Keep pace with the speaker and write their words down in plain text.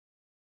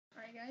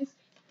guys,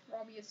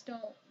 Rob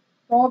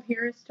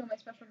here is still my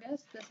special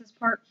guest. This is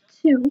part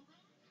 2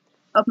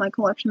 of my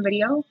collection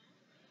video,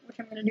 which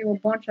I'm going to do a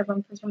bunch of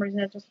them for some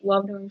reason. I just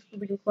love doing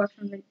Scooby-Doo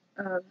collection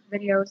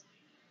videos.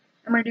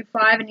 I'm going to do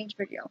 5 in each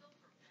video,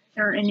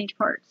 or in each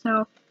part.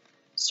 So,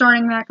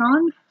 starting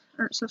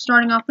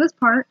off this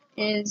part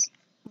is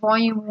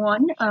volume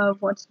 1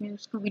 of What's New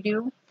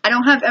Scooby-Doo. I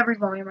don't have every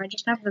volume, I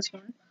just have this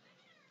one.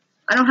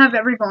 I don't have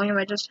every volume,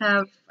 I just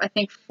have, I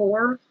think,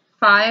 4,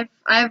 5.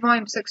 I have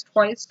volume 6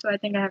 twice, so I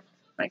think I have,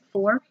 like,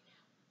 4.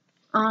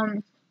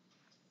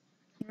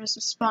 Here's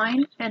the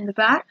spine and the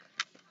back.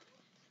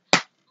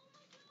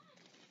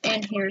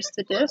 And here's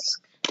the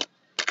disc.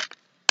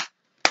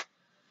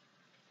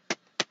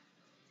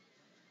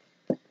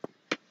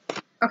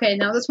 Okay,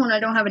 now this one I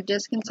don't have a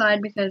disc inside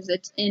because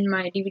it's in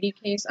my DVD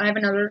case. I have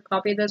another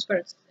copy of this, but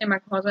it's in my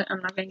closet.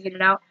 I'm not going to get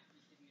it out.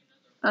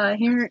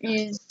 Here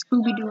is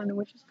Scooby-Doo and the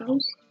Witch's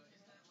Ghost.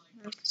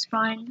 Here's the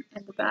spine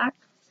and the back.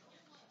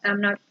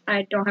 I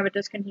don't have a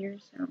disc in here,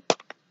 so.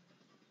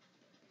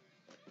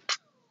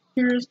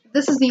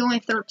 This is the only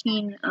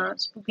 13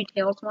 Spooky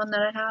Tales one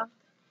that I have.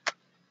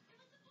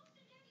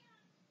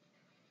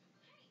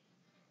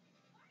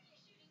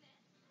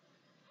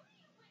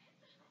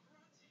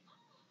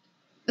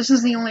 This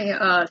is the only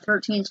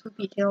 13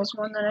 Spooky Tales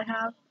one that I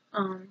have.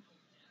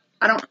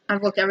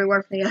 I've looked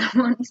everywhere for the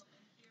other ones,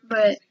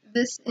 but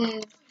this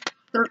is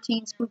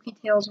 13 Spooky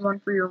Tales one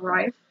for your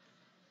life,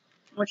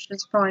 which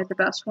is probably the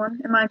best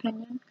one in my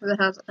opinion, because it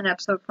has an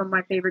episode from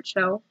my favorite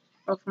show,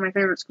 or from my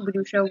favorite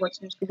Scooby-Doo show,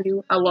 What's New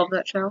Scooby-Doo. I love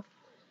that show.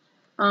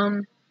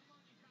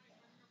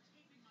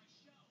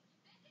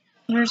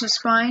 Here's the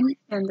spine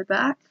and the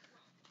back.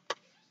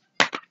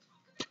 And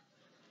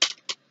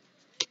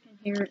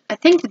here, I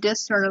think the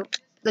discs don't,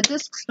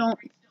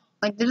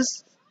 like,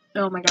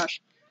 oh my gosh.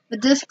 The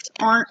discs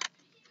aren't,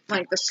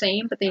 like, the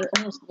same, but they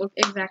almost look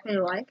exactly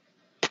alike.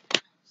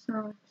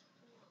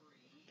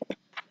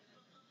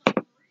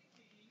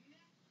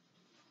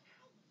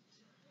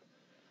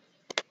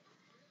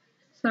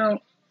 So,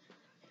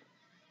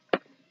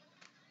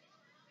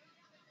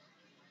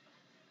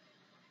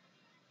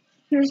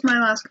 here's my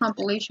last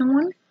compilation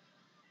one.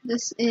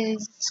 This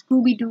is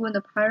Scooby-Doo and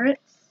the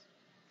Pirates.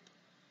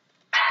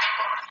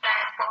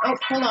 Oh,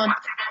 hold on.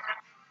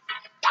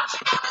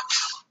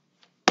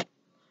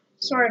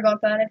 Sorry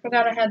about that. I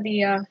forgot I had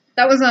the,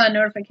 that was a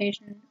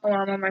notification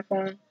alarm on my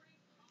phone.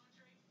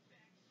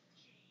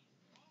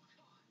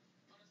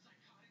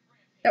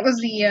 That was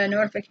the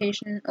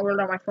notification alert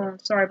on my phone.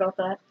 Sorry about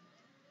that.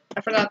 I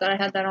forgot that I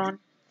had that on.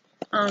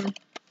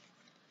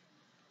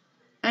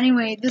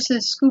 Anyway, this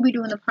is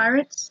Scooby-Doo and the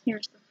Pirates.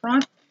 Here's the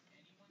front,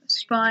 the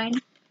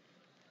spine,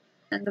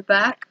 and the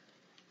back.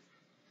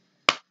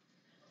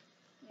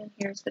 And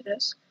here's the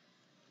disc.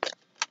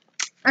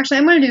 Actually,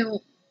 I'm going to do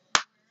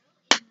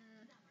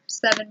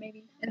 7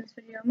 maybe in this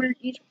video.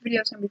 Each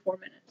video is going to be 4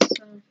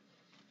 minutes.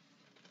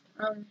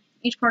 So,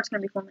 each part's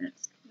going to be 4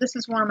 minutes. This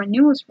is one of my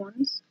newest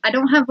ones. I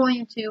don't have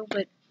volume 2,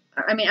 but,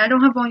 I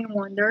don't have volume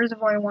 1. There is a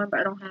volume 1,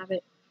 but I don't have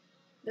it.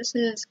 This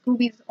is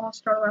Scooby's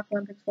All-Star Life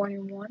Olympics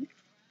volume 1.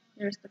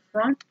 Here's the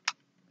front,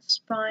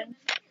 spine,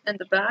 and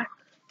the back.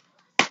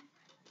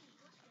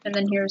 And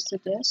then here's the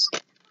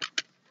disc.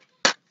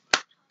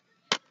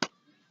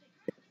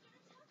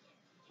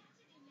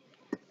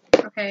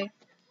 Okay,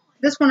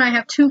 this one I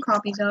have 2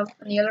 copies of,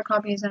 and the other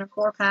copy is in a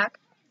 4-pack.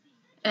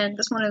 And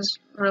this one is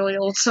really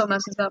old, so it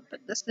messes up.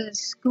 But this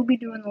is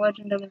Scooby-Doo and the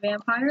Legend of the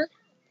Vampire.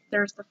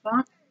 There's the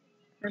front,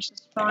 here's the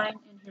spine,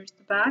 and here's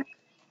the back.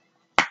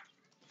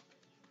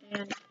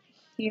 And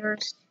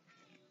here's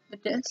the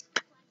disc.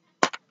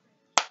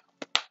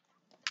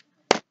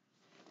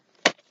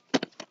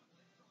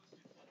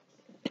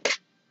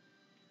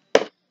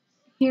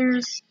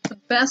 Here's the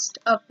best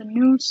of the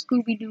new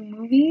Scooby-Doo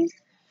movies.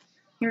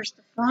 Here's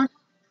the front,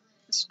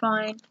 the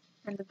spine,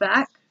 and the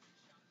back.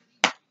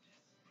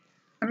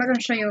 I'm not going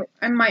to show you,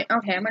 I'm going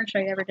to show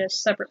you every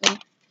disc separately.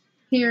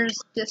 Here's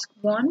disc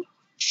 1.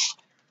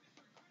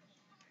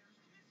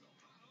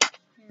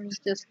 Here's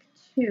disc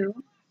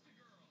 2.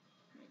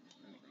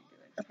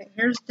 Okay,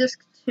 here's disc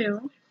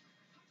 2,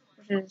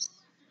 which is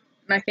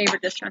my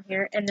favorite disc on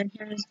here. And then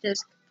here's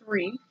disc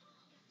 3.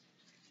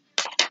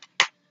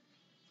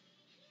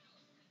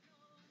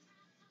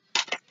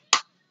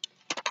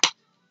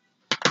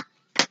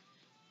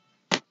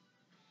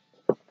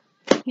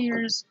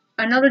 Here's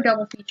another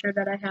double feature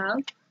that I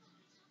have.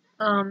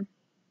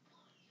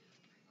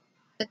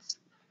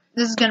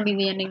 This is gonna be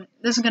the ending.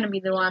 This is gonna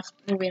be the last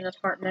movie in this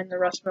part, and then the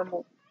rest of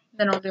them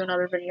then I'll do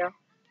another video.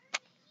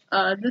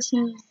 This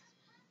is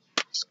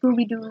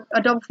Scooby-Doo,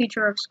 a double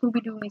feature of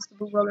Scooby-Doo meets the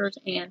Boo Brothers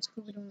and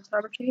Scooby-Doo and the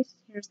Cyber Chase.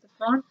 Here's the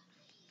front,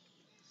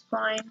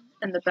 spine,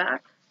 and the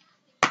back.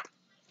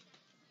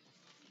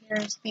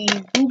 Here's the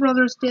Boo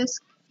Brothers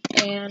disc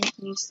and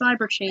the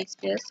Cyber Chase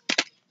disc.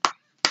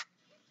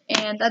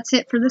 And that's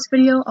it for this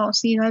video. I'll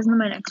see you guys in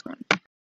my next one.